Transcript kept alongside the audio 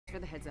for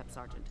the heads up,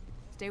 Sergeant.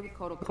 Stay with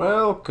Kotal.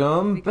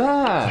 Welcome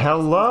back.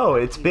 Hello,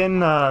 it's been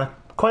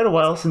quite a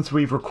while since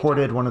we've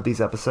recorded one of these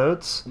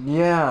episodes.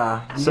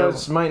 Yeah, you So-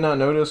 guys might not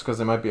notice because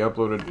they might be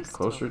uploaded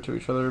closer to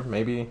each other,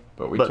 maybe.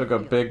 But we took a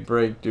big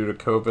break due to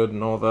COVID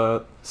and all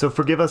that. So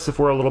forgive us if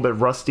we're a little bit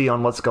rusty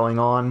on what's going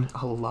on.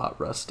 A lot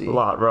rusty. A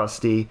lot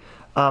rusty.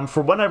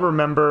 For what I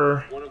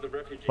remember...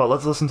 Well,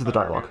 let's listen to the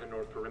dialogue.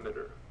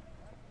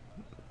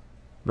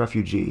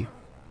 Refugee.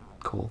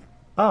 Cool.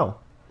 Oh,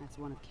 That's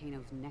one of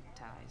Kano's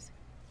neckties.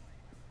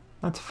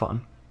 that's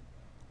fun.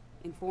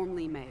 Inform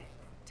Lee May.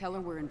 Tell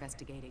her we're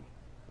investigating.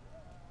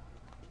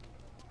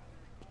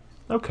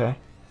 Okay.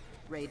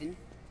 Raiden,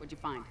 what'd you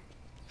find?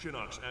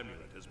 Shinnok's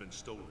amulet has been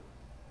stolen.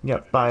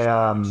 Yep, by,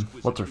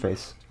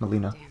 what's-her-face?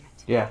 Melina. Damn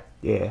it. Yeah.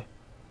 Yeah.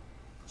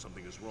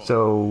 Something is wrong.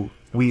 So,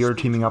 we are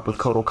teaming up with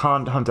Kotal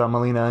Khan to hunt down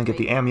Melina and get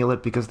the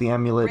amulet because the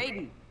amulet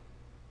Raiden,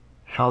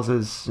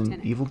 houses an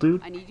Lieutenant, evil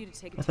dude? I need you to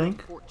take a I team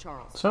think. to Fort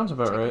Charles. Sounds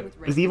about Check in right.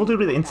 with Is the Raiden evil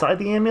dude and inside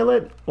the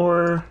amulet,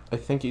 or... I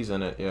think he's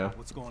in it, yeah.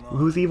 What's going on?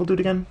 Who's the evil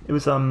dude again? It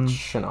was,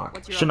 Shinnok.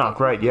 What's your Shinnok, update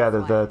right, on yeah,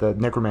 the flag? the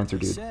necromancer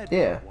He dude. said,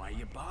 Yeah. why are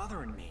you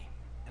bothering me?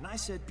 And I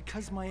said,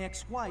 because my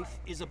ex-wife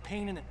is a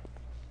pain in the...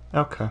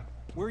 Okay.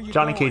 Where are you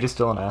Johnny going? Cage is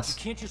still an You ass.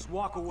 can't just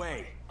walk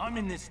away. I'm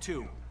in this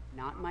too.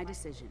 Not my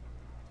decision.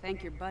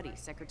 Thank your buddy,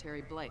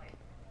 Secretary Blake.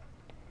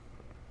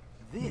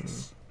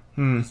 This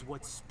Hmm. is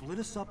what split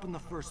us up in the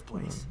first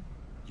place.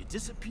 You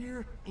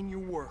disappear in your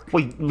work.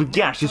 Wait,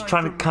 yeah, she's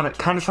trying to kind of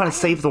trying to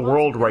save the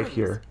world right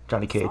here,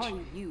 Johnny Cage.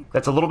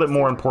 That's a little bit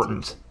more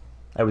important,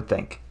 I would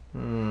think.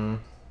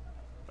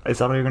 Is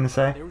that what you're gonna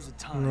say? There was a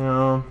time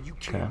No. when you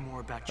cared Okay.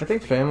 more about I your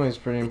think family family is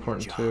pretty than your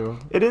important job. too.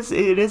 It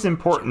is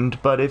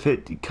important, but if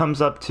it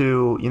comes up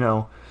to, you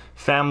know,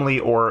 family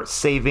or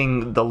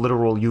saving the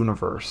literal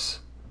universe,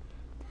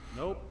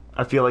 Nope.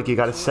 I feel like you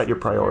gotta set your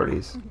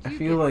priorities. I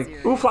feel like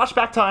Ooh,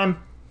 flashback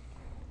time!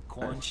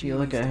 I feel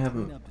like I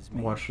haven't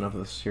watched enough of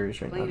the series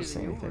right now to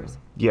say anything.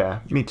 Yeah,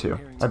 me too.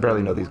 I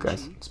barely know these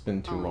guys. It's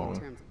been too Only in long.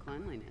 terms of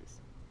cleanliness.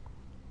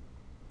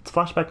 It's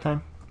flashback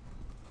time.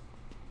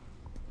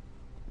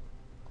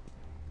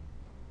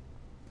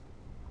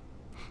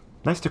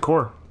 Nice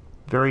decor.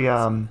 Very,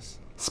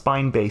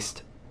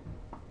 spine-based.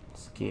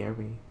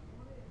 Scary.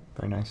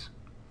 Very nice.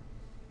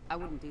 I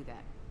wouldn't do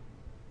that.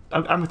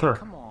 I'm with her.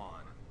 Come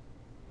on.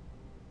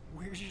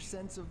 Where's your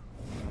sense of...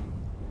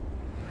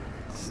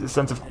 A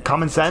sense of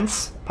common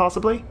sense,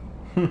 possibly?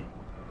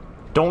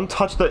 Don't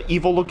touch the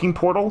evil-looking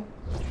portal.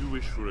 You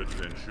wish for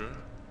adventure?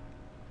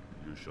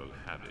 You shall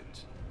have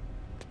it.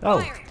 Oh,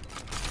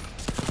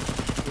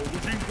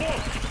 Forwarding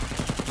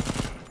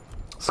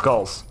one!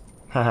 skulls.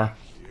 Haha.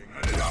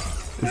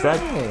 Is that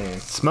Hey.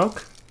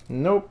 smoke?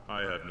 Nope.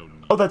 I have no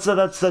need, Oh, that's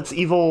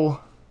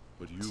evil.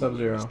 but you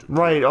Sub-Zero. Mr.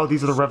 Right. Oh,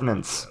 these are the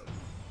revenants.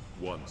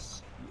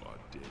 Once you are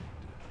dead.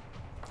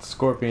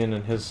 Scorpion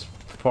in his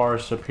far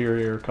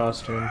superior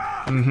costume.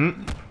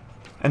 Mm-hmm.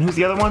 And who's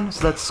the other one?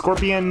 So that's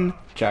Scorpion.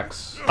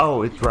 Jax.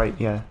 Oh, it's right.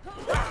 Yeah.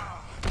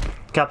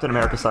 Captain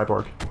America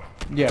Cyborg.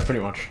 Yeah, pretty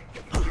much.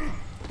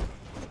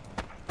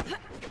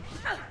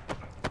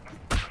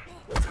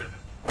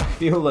 I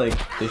feel like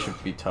they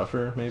should be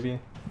tougher, maybe.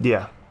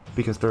 Yeah,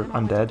 because they're Don't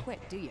let you undead. quit,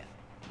 do you?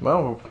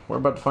 Well, we're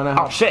about to find out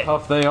Oh, how shit.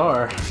 tough they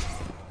are.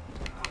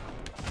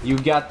 You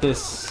got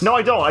this. No,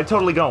 I don't. I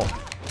totally don't.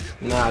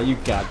 Nah, you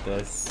got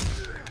this.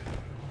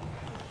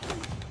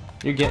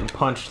 You're getting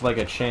punched like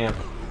a champ.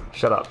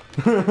 Shut up.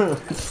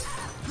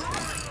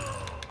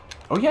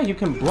 Oh yeah, you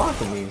can block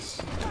in these.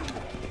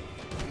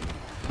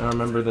 Now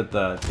remember that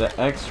the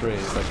X-ray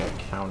is like a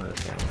counter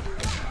thing.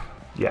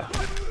 Yeah.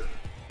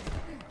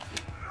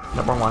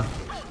 Number one.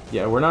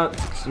 Yeah, we're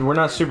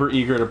not super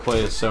eager to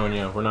play as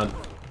Sonya. We're not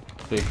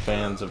big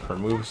fans of her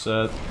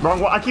moveset.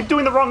 Wrong one. I keep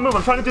doing the wrong move.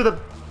 I'm trying to do the...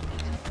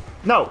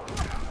 No.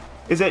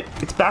 Is it...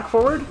 It's back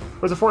forward?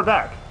 Or is it forward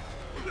back?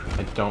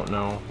 I don't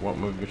know what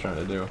move you're trying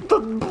to do. The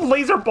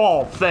laser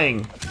ball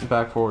thing.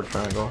 Back forward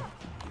triangle.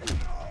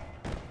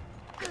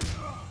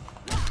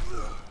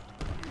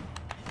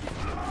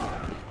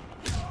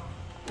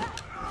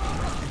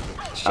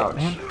 Shit,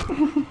 man.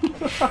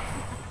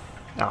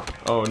 Oh,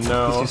 Oh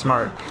no. he's too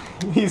smart.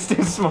 He's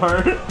too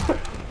smart.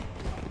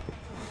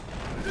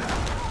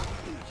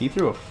 He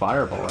threw a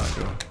fireball at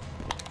you.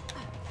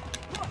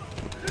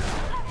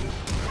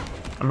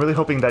 I'm really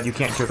hoping that you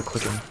can't hear the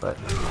clicking, but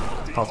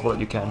it's possible that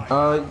you can.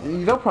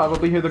 They'll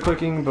probably hear the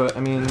clicking, but I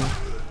mean,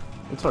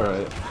 it's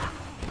alright.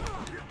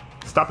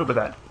 Stop it with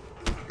that.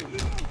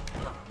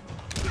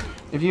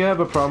 If you have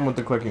a problem with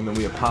the clicking, then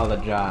we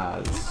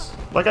apologize.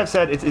 Like I've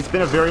said, it's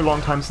been a very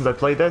long time since I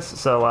played this,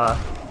 so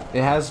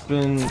It has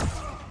been,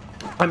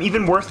 I'm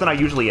even worse than I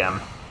usually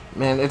am.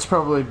 man, it's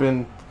probably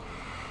been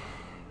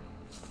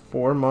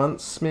 4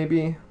 months,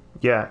 maybe?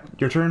 Yeah,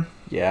 your turn?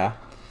 Yeah.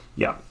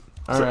 Yeah.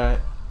 Alright.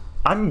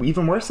 I'm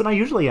even worse than I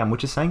usually am,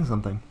 which is saying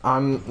something.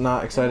 I'm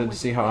not excited to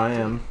see how I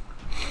am.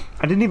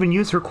 I didn't even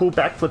use her cool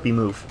backflippy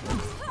move.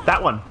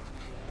 That one.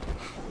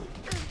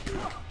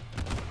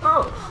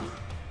 Oh!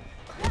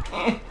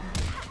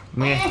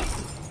 Meh.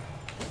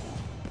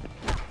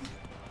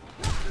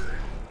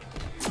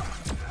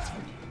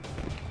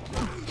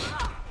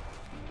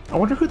 I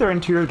wonder who their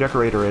interior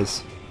decorator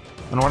is.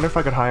 And I wonder if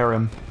I could hire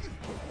him.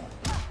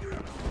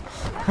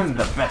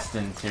 The best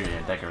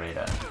interior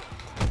decorator.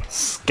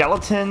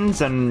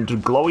 Skeletons and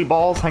glowy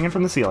balls hanging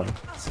from the ceiling.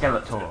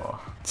 Skeletor.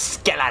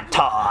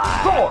 Skeletor!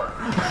 Thor!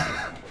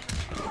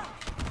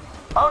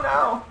 Oh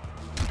no!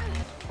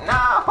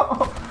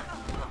 No!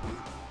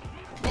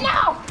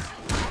 No!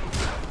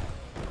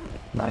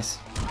 Nice.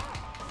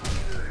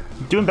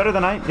 Doing better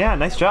than I... Yeah,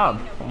 nice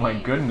job. Oh my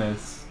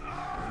goodness.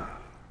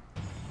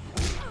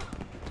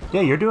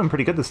 Yeah, you're doing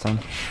pretty good this time.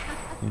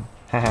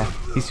 Haha,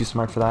 he's too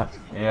smart for that.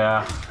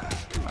 Yeah.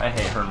 I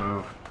hate her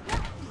move.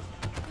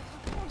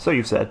 So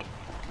you've said.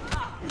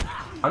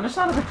 I'm just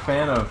not a big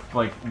fan of,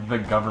 like, the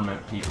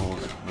government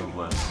people's move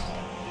list.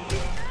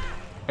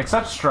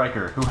 Except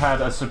Stryker, who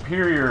had a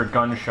superior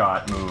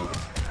gunshot move,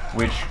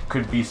 which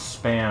could be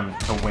spammed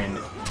to win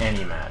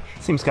any match.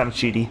 Seems kind of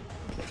cheaty.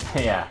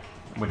 Yeah,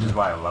 which is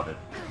why I love it.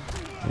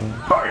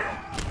 Fire!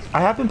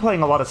 I have been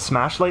playing a lot of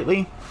Smash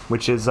lately,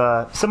 which is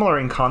similar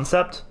in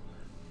concept,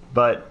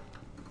 but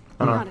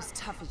I don't know, Not as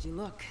tough as you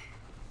look.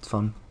 it's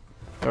fun.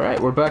 Alright,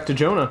 we're back to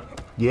Jonah.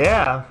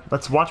 Yeah,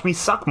 let's watch me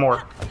suck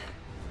more.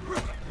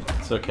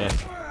 It's okay.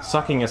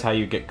 Sucking is how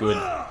you get good.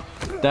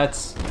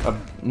 That's a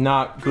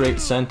not great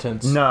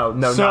sentence. No,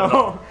 no, so, not at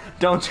all.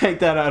 don't take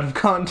that out of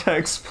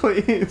context,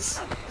 please.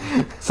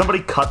 Somebody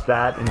cut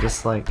that and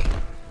just like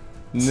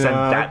send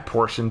that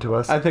portion to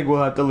us. I think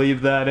we'll have to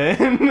leave that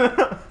in.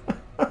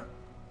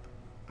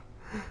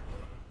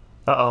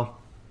 Uh-oh.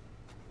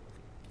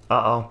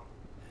 Uh-oh.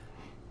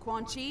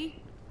 Quan Chi,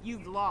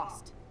 you've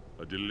lost.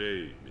 A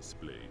delay, Miss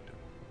Blade.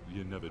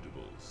 The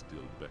inevitable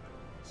still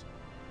beckons.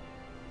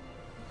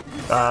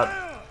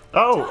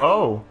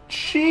 Oh.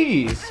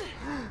 Jeez.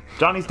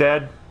 Johnny's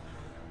dead.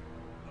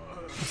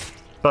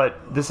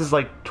 But this is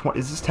like,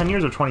 is this 10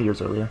 years or 20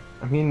 years earlier?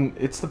 I mean,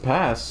 it's the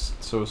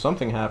past, so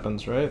something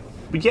happens, right?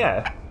 But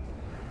yeah.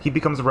 He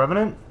becomes a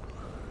revenant.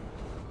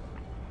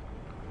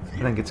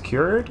 And then gets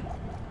cured.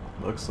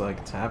 Looks like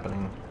it's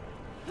happening.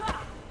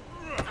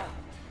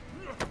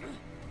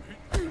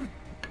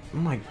 Oh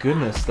my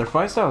goodness, their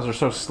fight styles are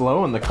so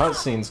slow in the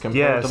cutscenes compared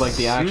Yeah, to like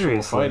the actual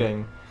seriously.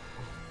 fighting.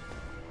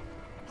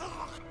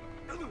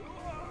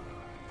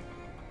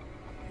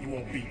 You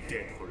won't be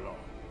dead for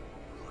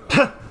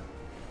long.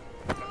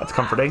 That's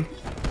comforting.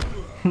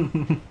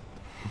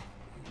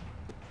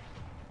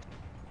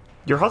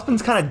 Your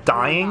husband's kind of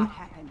dying. Will not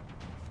happen.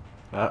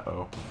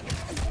 Uh-oh.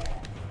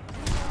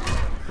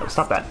 No,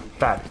 stop that.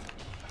 Bad.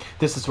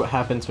 This is what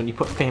happens when you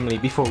put family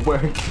before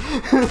work.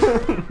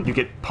 You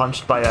get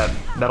punched by a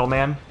metal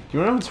man. Do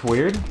you know what's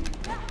weird?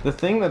 The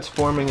thing that's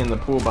forming in the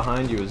pool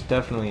behind you is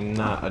definitely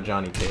not a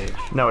Johnny Cage.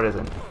 No, it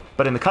isn't.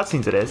 But in the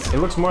cutscenes, it is. It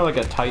looks more like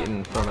a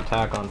Titan from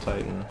Attack on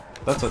Titan.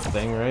 That's a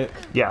thing, right?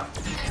 Yeah.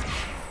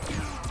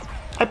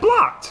 I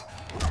blocked!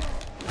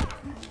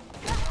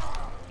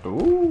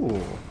 Ooh.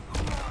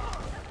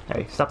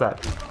 Hey, stop that.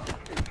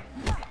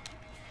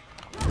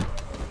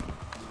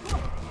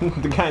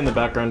 The guy in the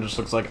background just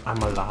looks like, I'm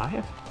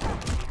alive?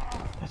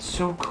 That's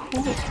so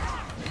cool.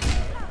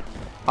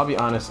 I'll be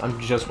honest, I'm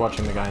just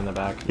watching the guy in the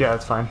back. Yeah,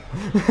 that's fine.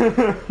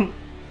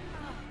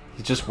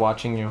 He's just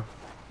watching you.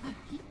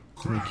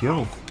 There you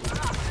go.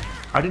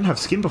 I didn't have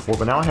skin before,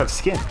 but now I have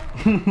skin.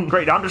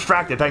 Great, I'm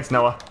distracted. Thanks,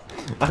 Noah.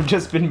 I've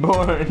just been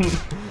born.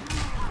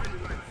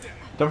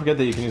 Don't forget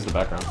that you can use the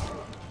background.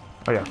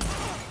 Oh, yeah.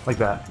 Like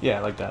that.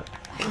 Yeah, like that.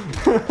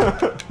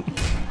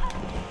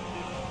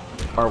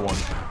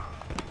 R1.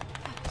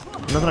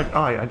 Nothing like...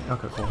 Oh,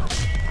 okay, cool.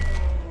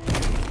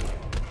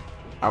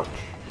 Ouch.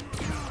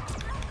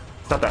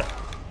 Stop that.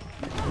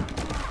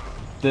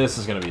 This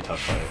is gonna be a tough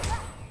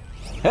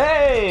fight.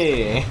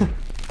 Hey!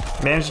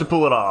 Managed to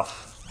pull it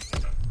off.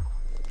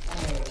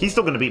 He's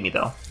still gonna beat me,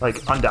 though. Like,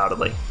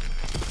 undoubtedly.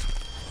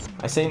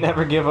 I say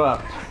never give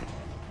up.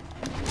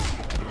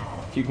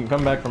 You can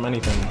come back from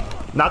anything.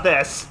 Not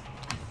this!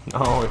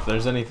 Oh, if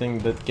there's anything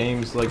that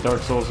games like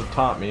Dark Souls have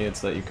taught me, it's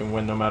that you can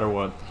win no matter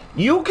what.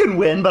 You can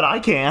win, but I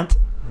can't.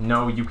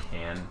 No, you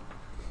can.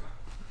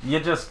 You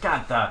just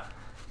got to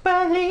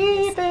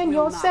believe in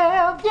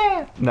yourself,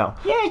 yeah. No.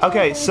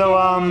 Okay, so,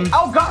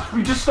 Oh gosh,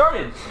 we just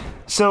started!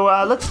 So,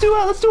 let's do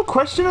a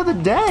question of the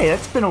day.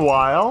 It's been a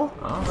while.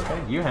 Oh,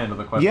 okay, you handle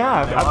the question.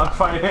 Yeah, while I'm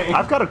fighting.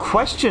 I've got a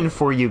question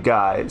for you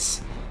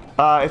guys.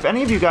 If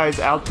any of you guys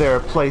out there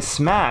play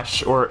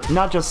Smash, or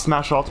not just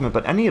Smash Ultimate,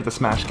 but any of the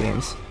Smash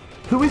games,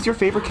 who is your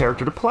favorite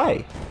character to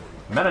play?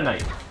 Meta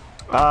Knight.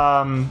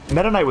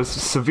 Meta Knight was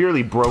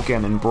severely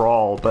broken in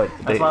Brawl, but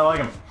That's why I like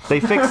him. they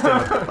fixed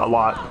it a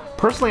lot.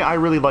 Personally, I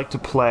really like to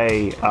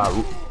play,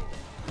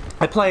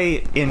 I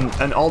play in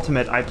an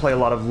Ultimate, I play a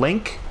lot of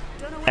Link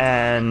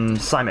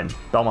and Simon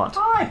Belmont.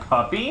 Hi,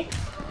 puppy.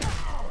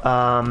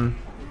 I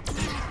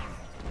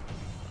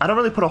don't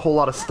really put a whole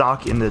lot of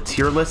stock in the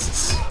tier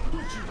lists.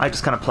 I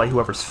just kind of play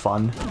whoever's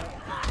fun.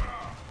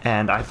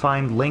 And I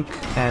find Link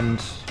and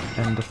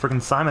the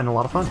friggin' Simon a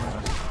lot of fun.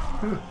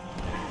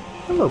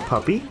 Hello,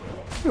 puppy.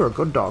 You're a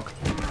good dog.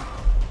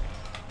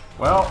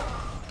 Well,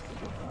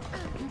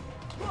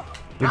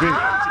 You're doing...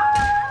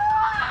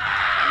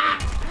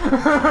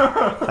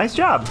 Nice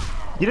job.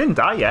 You didn't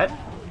die yet.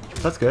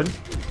 That's good.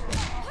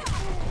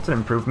 It's an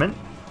improvement.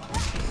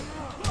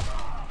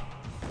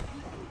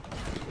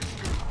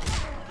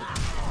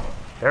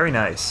 Very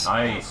nice.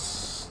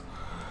 Nice.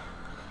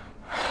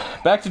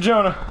 Back to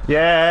Jonah.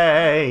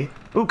 Yay!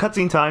 Ooh,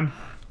 cutscene time.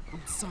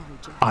 I'm sorry,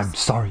 Jax. I'm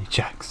sorry,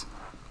 Jax.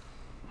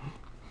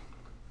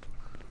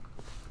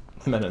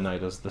 Meta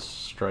Knight is the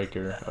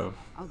striker of.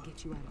 I'll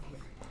get you out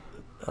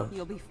of here.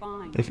 You'll be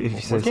fine. If you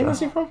say What game is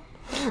so. he from?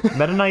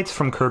 Meta Knight's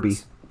from Kirby.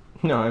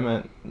 No, I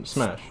meant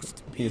Smash.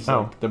 He's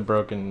Oh. like the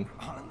broken.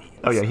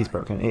 Oh yeah, he's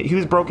broken. He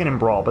was broken in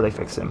Brawl, but they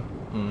fixed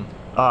him.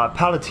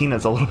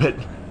 Palutena's a little bit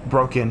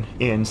broken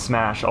in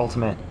Smash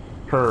Ultimate.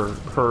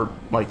 Her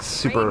like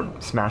super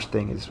Smash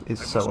thing is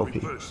so OP.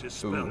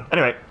 Ooh.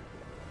 Anyway.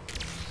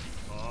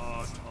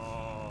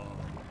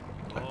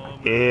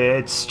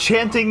 It's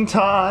chanting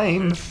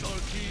time!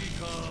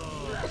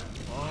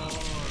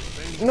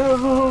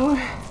 No,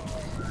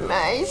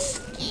 my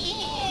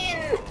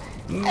skin.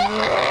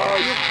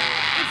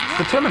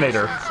 The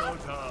Terminator.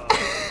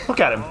 Look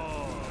at him.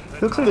 He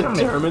looks like the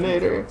Terminator.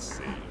 Terminator.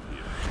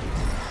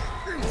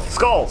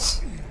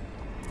 Skulls!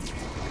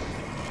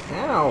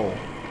 Ow.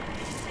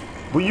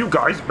 Will you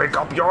guys make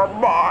up your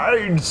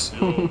minds?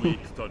 Weak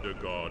Thunder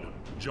God.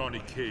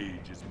 Johnny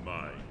Cage is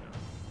mine.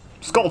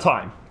 Skull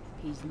time.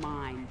 He's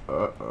mine.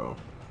 Uh-oh.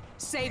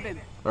 Save him.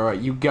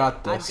 Alright, you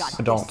got I've this. got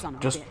I don't. this son of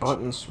a Just bitch.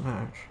 button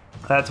smash.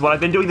 That's what I've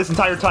been doing this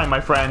entire time,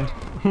 my friend.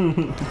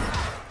 You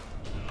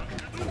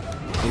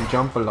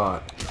jump a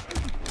lot.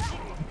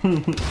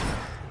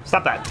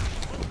 Stop that.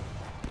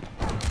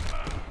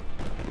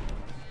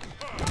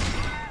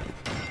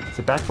 Is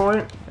it back for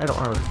it? I don't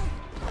remember.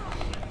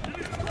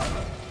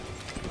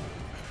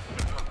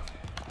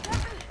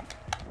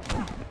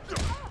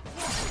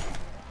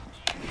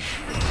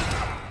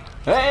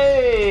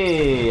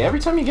 Hey! Every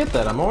time you get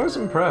that, I'm always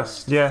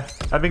impressed. Yeah,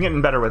 I've been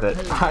getting better with it.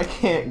 I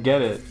can't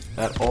get it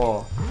at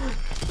all.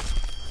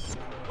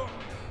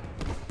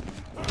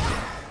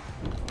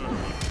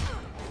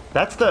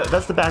 That's the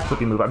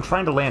backflippy move. I'm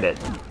trying to land it.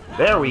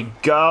 There we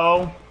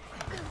go.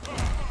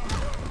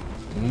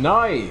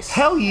 Nice!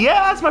 Hell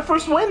yeah, that's my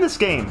first win this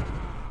game.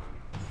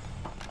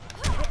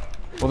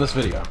 Well, this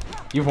video.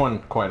 You've won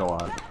quite a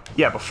lot.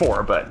 Yeah,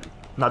 before, but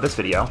not this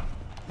video.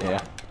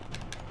 Yeah.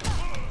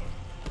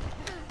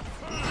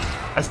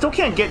 I still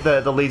can't get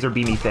the laser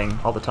beanie thing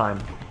all the time.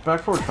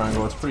 Back forward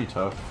triangle, it's pretty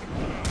tough.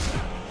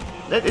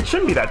 It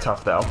shouldn't be that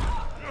tough, though.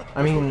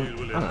 I mean,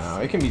 I don't know.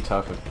 It can be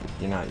tough if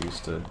you're not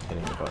used to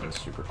hitting the buttons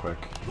super quick.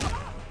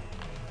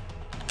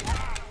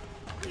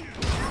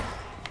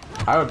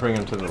 I would bring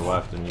him to the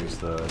left and use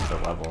the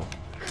level.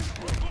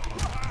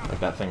 Like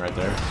that thing right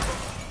there.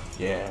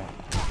 Yeah.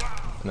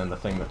 And then the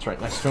thing that's right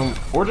next to him.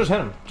 Or just hit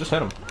him. Just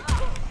hit him.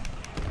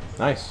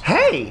 Nice.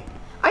 Hey!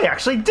 I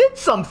actually did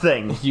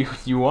something!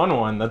 You won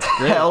one. That's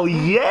great. Hell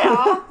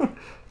yeah!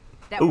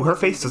 That Ooh, her wasn't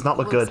face does even not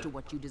look close good. to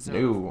what you deserve.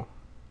 No.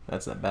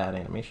 That's a bad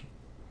animation.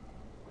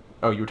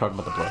 Oh, you were talking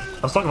about the blood.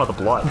 I was talking about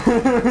the blood.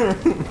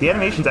 The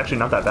animation's actually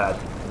not that bad.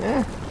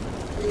 Yeah.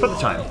 For the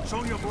time.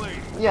 Sonya Blade.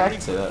 Yeah, I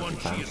can say that. One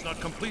sometimes. chi is not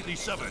completely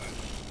severed.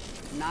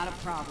 Not a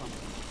problem.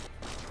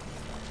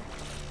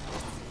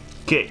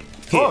 Kick.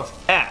 Hit. Oh.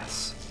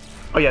 Ass.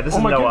 Oh yeah, this Oh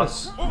is my Noah.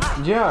 goodness.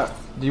 Yeah.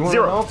 Do you want to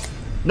Zero. help?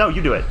 No,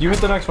 you do it. You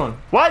hit the next one.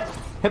 What?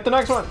 Hit the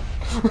next one.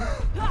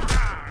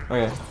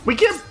 Okay. We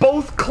can't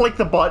both click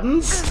the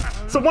buttons.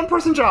 It's a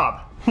one-person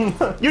job.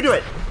 You do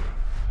it.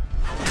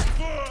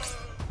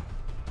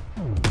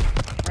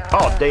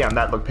 Oh damn,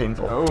 that looked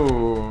painful.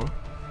 Oh.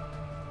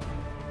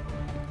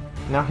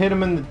 Now hit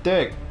him in the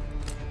dick.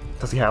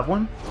 Does he have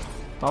one?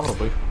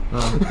 Probably.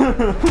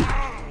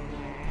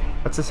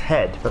 That's his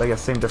head, but I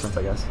guess same difference,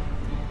 I guess.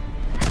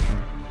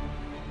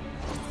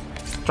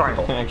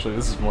 Triangle. Actually,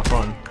 this is more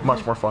fun.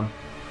 Much more fun.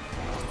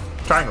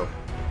 Triangle.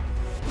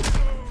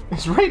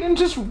 Is Raiden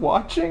just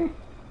watching?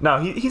 No,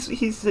 he's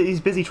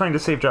busy trying to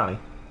save Johnny.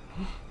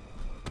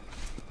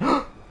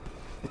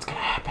 It's gonna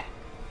happen.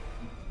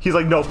 He's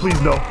like, no, please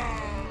no.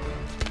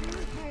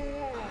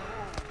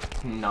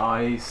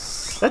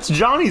 Nice. That's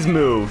Johnny's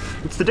move.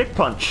 It's the dick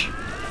punch.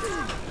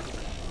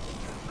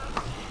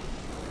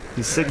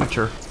 His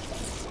signature.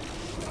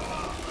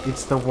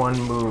 It's the one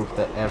move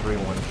that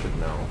everyone should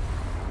know.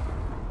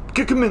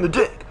 Kick him in the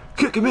dick.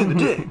 Kick him in the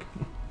dick.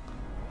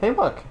 Hey,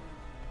 look.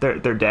 They're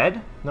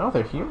dead, No,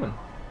 they're human.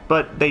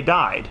 but they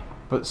died.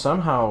 But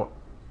somehow,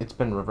 it's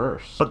been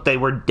reversed. But they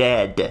were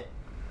dead.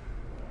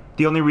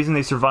 The only reason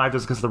they survived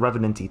was because of the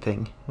Revenant-y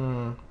thing.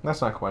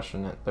 Let's not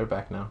question it. They're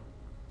back now.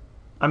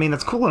 I mean,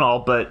 that's cool and all,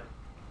 but...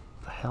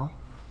 The hell?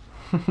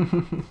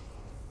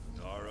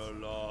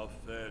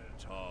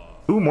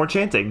 Ooh, more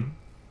chanting.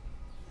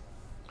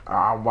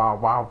 Ah, wah,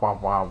 wah, wah,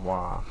 wah,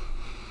 wah.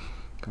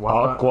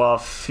 Wah.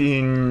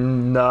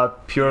 Aquafina,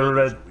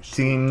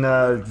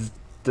 Puratina,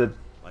 the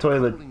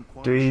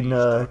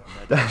toiletrina...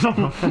 I don't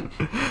know.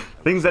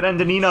 Things that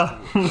end in Ina.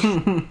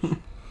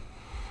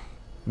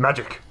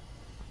 Magic.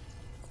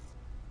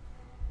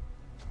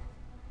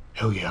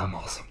 Hell yeah, I'm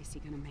awesome. Is he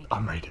gonna make it?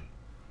 I'm Raiden.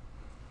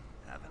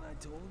 Haven't I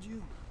told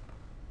you?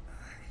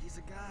 He's he's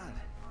a god.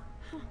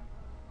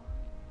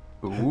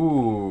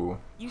 Ooh,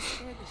 You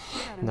scared the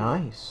shit out of me.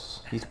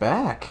 nice. He's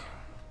back.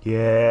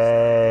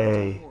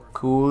 Yay.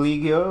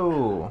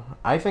 Coolio.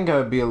 I think I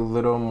would be a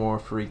little more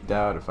freaked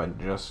out if I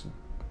just...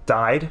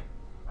 Died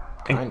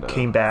and Kinda.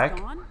 came back.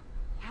 Gone?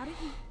 How did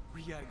he?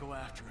 We gotta go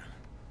after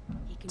him.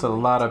 He can It's a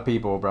wait. lot of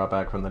people brought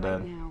back from the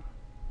dead. Now,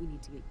 we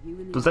need to get you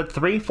in the. Was that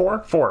 3,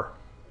 4? 4.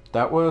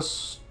 That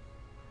was...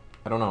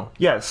 I don't know.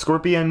 Yeah,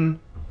 Scorpion,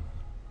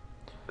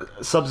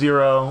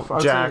 Sub-Zero,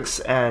 I'd say- Jax,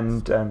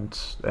 and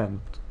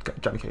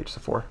Johnny Cage, so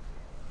 4.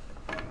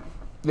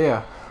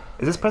 Yeah.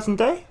 Is this present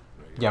day?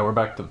 Yeah, we're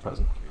back to the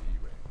present.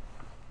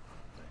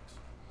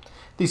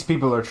 These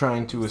people are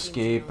trying to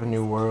escape a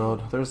new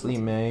world. There's Lee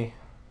May,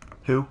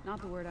 Who?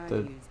 Not the word I the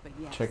use, but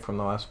yes. chick from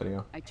the last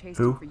video. I chased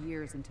Who? him for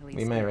years until he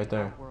Lee May escaped right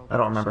there. our world I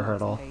don't with remember her at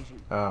Shaw's all.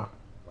 invasion. Oh.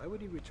 Why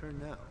would he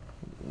return now?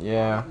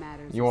 Yeah. What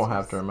matters You won't is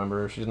have to his-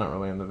 remember her. She's not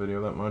really in the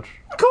video that much.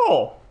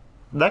 Cool!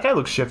 That guy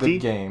looks The shifty.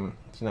 game.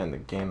 She's not in the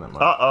game that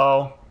much.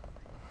 Uh-oh.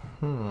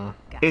 Hmm.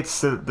 It's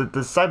the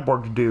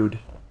cyborg dude.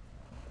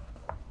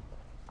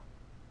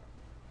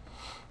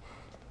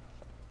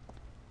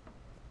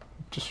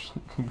 Just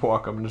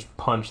walk up and just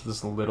punch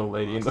this little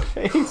lady in the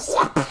face.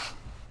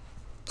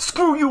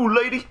 Screw you,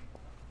 lady!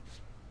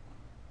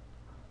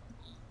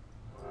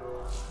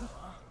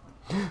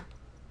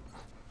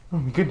 Oh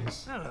my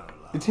goodness.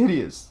 It's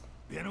hideous.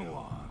 Been a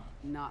while.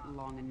 Not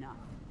long enough.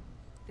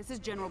 This is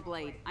General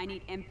Blade. I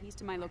need MPs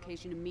to my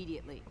location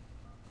immediately.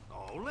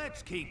 Oh,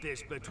 let's keep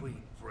this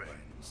between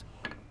friends.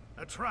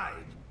 A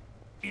trade.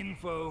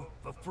 Info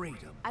for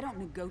freedom. I don't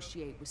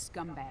negotiate with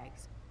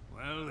scumbags.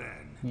 Well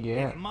then,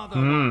 Yeah. if mother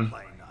won't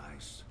play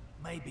nice,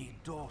 maybe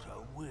daughter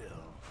will.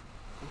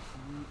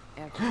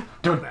 Ever.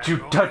 Don't you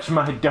touch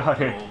my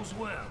daughter. All's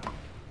well.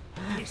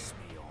 Piss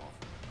me off.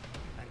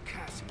 And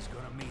Cassie's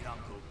gonna meet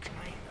Uncle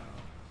Kano.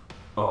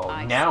 Oh,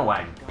 I now swear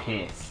I'm to God.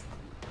 pissed.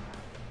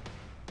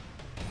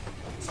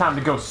 It's time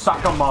to go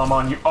suck a mom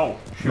on you. Oh,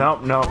 shoot.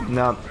 Nope, nope,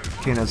 nope.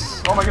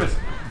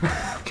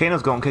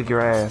 Kano's gonna kick your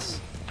ass.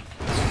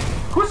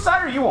 Whose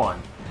side are you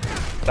on?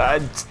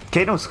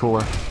 Kano's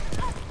cooler.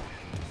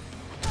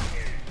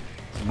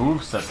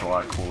 Moveset's a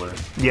lot cooler.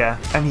 Yeah,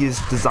 and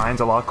his design's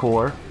a lot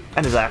cooler.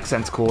 And his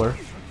accent's cooler.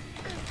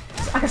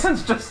 His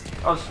accent's just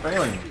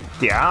Australian.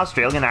 Yeah,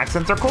 Australian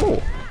accents are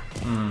cool.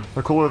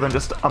 They're cooler than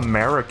just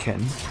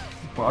American.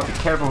 Well, be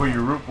careful who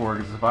you root for,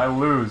 because if I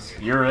lose,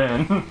 you're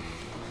in.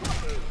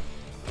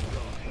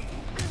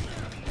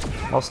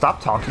 Well,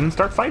 stop talking and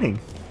start fighting.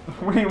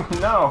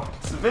 No,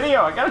 it's a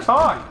video, I gotta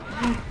talk.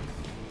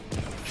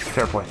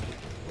 Fair point.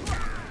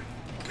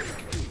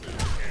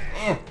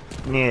 Eh,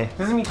 Yeah.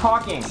 this is me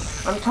talking.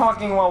 I'm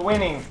talking while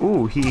winning.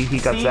 Ooh, he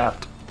got See?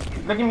 zapped.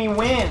 Look at me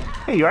win.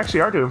 Hey, you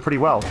actually are doing pretty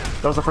well.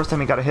 That was the first time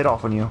he got a hit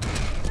off on you.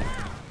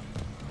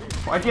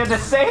 Why'd you have to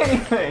say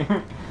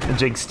anything? I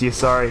jinxed you,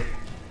 sorry.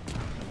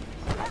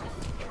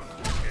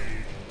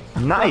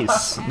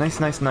 Nice!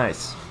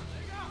 Nice.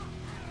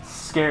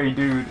 Scary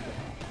dude.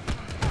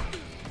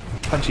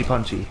 Punchy.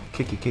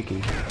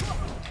 Kicky.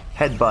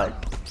 Headbutt.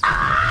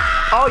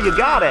 Oh, you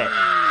got it!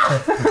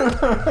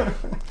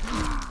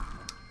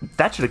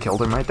 That should have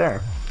killed him right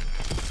there.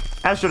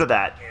 As should have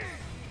that.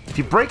 If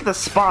you break the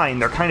spine,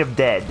 they're kind of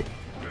dead.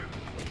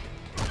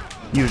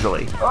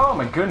 Usually. Oh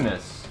my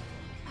goodness.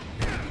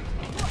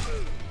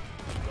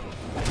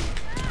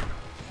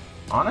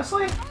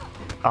 Honestly?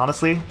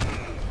 Honestly?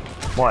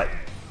 What?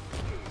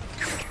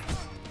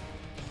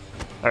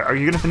 Are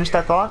you gonna finish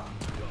that thought?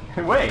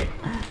 Wait.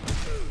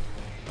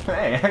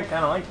 Hey, I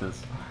kinda like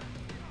this.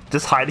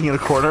 Just hiding in the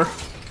corner?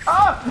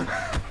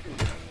 Ah!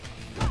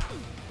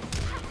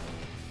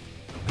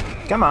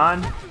 Come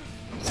on.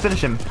 Just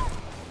finish him.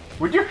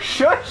 Would you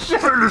shush?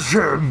 Finish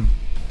him!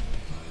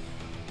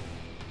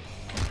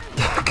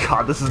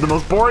 God, this is the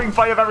most boring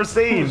fight I've ever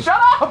seen! Shut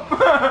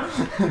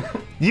up!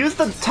 Use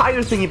the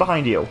tire thingy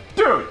behind you.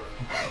 Dude!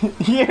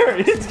 Here,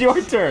 it's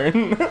your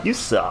turn. You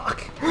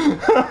suck.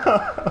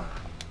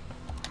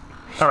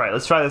 Alright,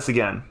 let's try this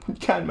again.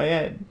 Got in my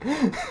head.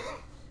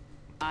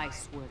 I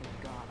swear to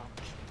God,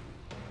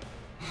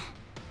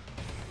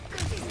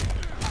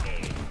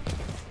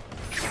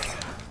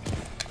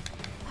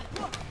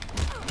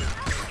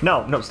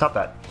 I'll No, stop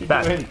that.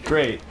 Back. Doing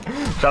great.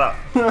 Shut up.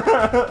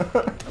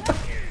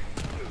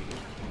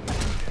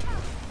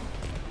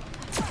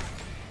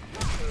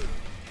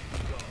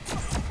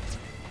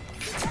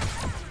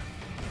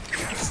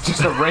 It's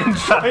just a range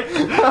fight.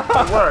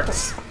 It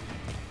works.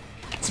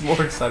 It's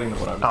more exciting than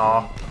what I'm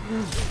Aw.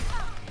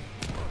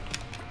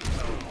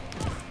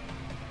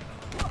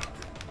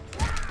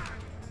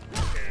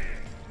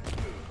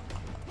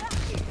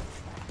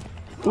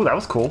 Ooh, that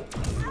was cool.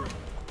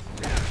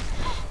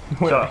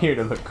 We're Shut not up. here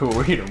to look cool,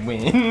 we're here to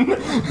win.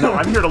 No,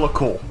 I'm here to look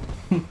cool.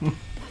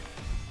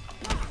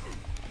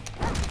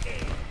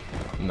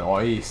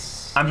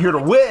 Nice. I'm here to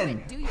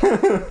win! do you.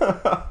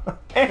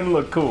 And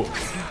look cool.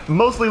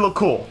 Mostly look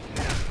cool.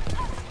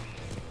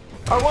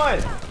 I won!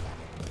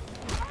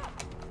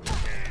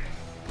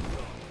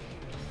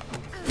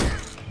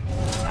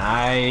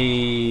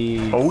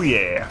 Nice. Oh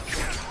yeah.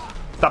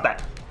 Stop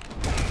that.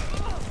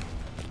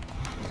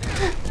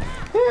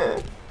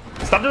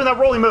 Stop doing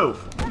that rolly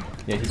move!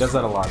 Yeah, he does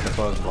that a lot. That's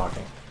why I was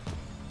blocking.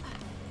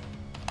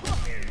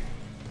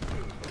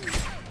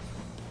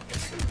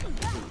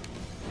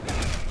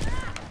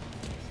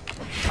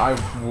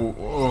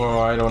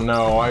 I don't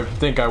know. I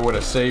think I would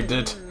have saved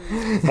it.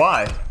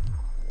 Why?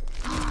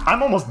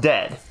 I'm almost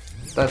dead.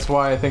 That's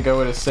why I think I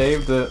would have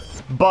saved it.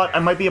 But I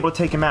might be able to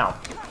take him out.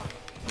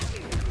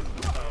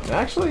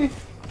 Actually,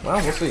 well,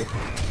 we'll see.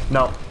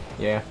 No.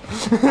 Yeah.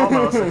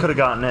 Almost. I could have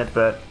gotten it,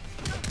 but...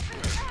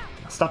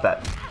 Stop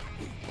that.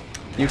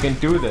 You can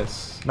do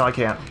this. No, I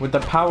can't. With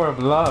the power of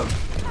love.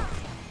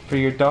 For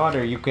your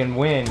daughter, you can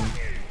win.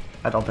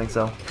 I don't think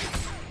so.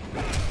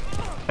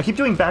 I keep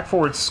doing back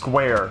forward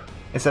square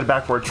instead of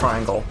back forward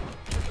triangle.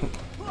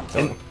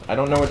 And I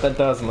don't know what that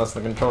does unless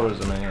the controller's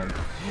in my hand.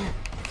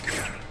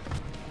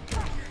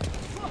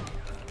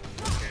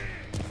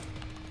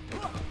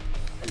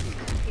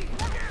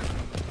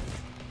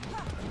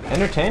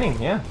 Entertaining,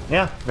 yeah.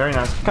 Yeah, very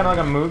nice. Kind of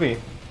like a movie.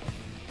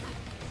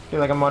 Feel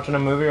like I'm watching a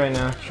movie right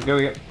now. Should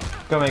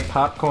go make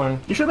popcorn.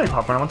 You should make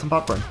popcorn. I want some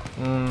popcorn.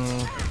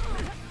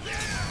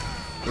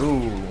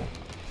 Ooh.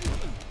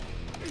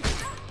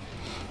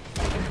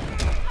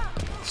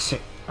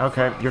 Shit.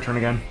 Okay, your turn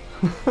again.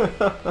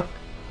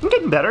 I'm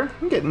getting better.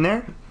 I'm getting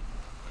there.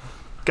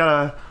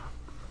 Gotta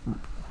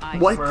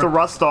wipe the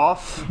rust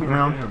off. You We're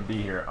know. gonna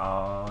be here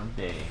all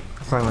day.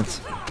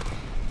 Silence.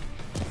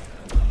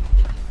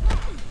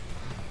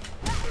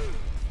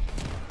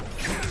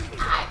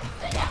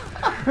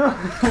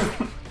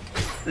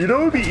 You know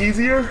what would be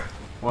easier?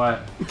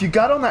 What? If you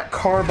got on that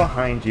car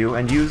behind you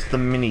and used the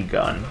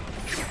minigun.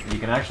 You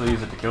can actually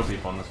use it to kill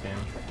people in this game.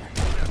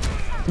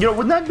 You know,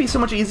 wouldn't that be so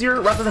much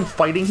easier rather than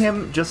fighting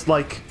him? Just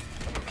like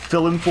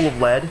fill him full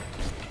of lead.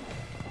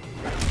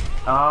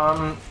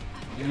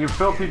 You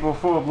filled people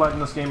full of lead in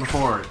this game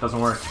before. It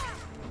doesn't work.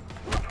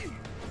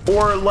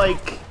 Or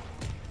like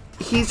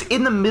he's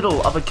in the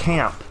middle of a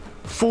camp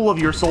full of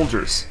your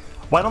soldiers.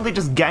 Why don't they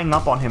just gang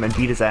up on him and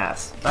beat his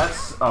ass?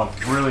 That's a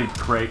really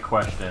great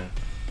question.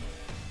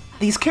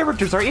 These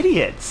characters are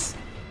idiots.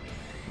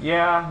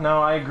 Yeah,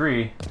 no, I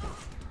agree.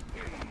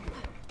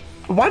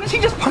 Why did he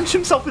just punch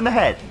himself in the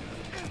head?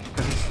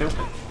 Because he's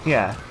stupid.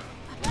 Yeah.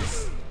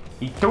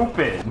 He's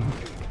stupid.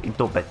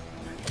 Stupid.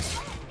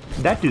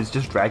 That dude's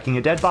just dragging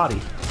a dead body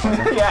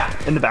Yeah.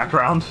 in the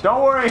background.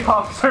 Don't worry,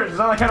 officer. It's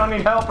not like I don't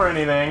need help or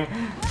anything.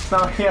 It's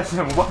not like he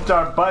hasn't whooped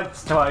our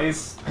butts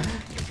twice.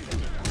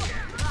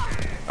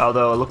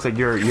 Although it looks like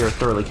you're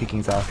thoroughly kicking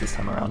his ass this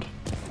time around.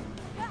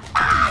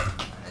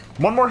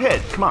 One more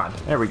hit. Come on.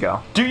 There we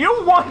go. Do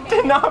you want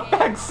to not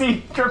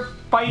backseat your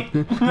fight?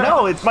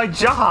 No, it's my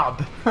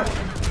job.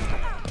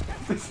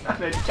 It's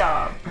not a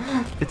job.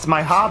 It's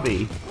my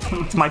hobby.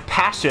 It's my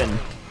passion.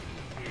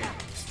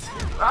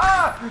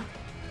 Ah!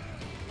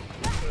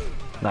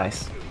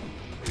 Nice.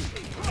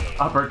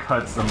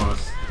 Uppercut's the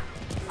most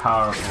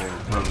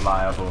powerful,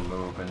 reliable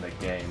move in the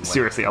game. when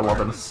Seriously, it I love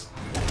him. works.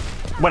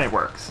 When it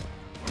works.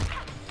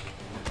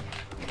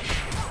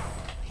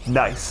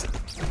 Nice.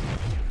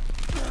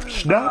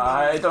 Snap.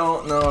 I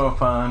don't know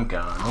if I'm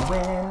gonna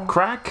win.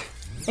 Crack.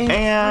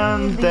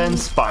 And then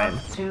spine.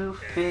 To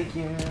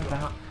figure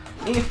out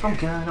if I'm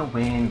gonna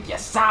win.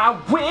 Yes, I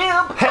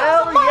will.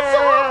 Hell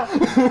yeah!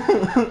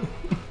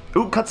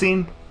 Ooh,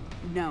 cutscene.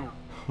 No,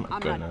 my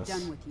I'm goodness. not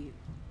done with you.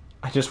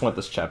 I just want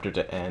this chapter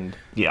to end.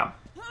 Yeah.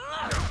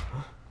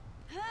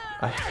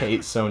 I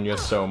hate Sonya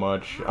so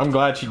much. I'm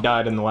glad she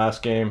died in the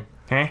last game.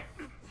 Hey.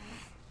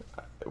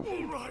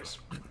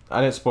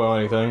 I didn't spoil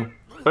anything.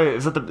 Wait,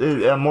 is that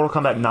the Mortal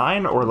Kombat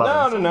 9 or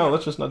 11? No.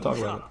 Let's just not talk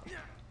about it.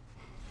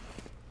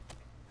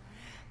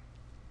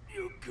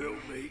 You kill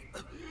me.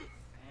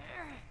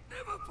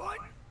 Never find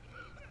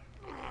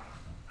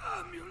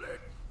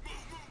amulet.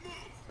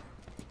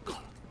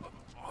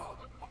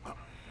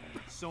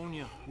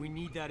 Sonya, we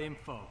need that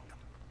info.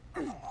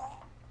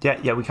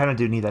 Yeah, we kind of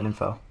do need that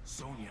info.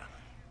 Sonya,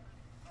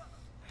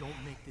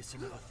 don't make this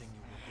another thing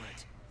you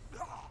regret.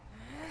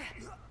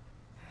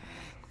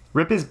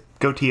 Rip his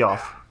goatee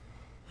off.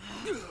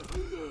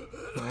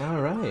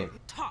 Alright.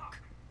 Talk.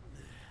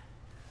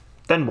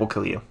 Then we'll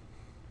kill you.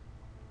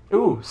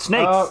 Ooh,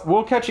 Snakes.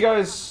 We'll catch you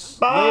guys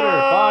later.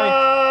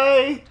 Bye.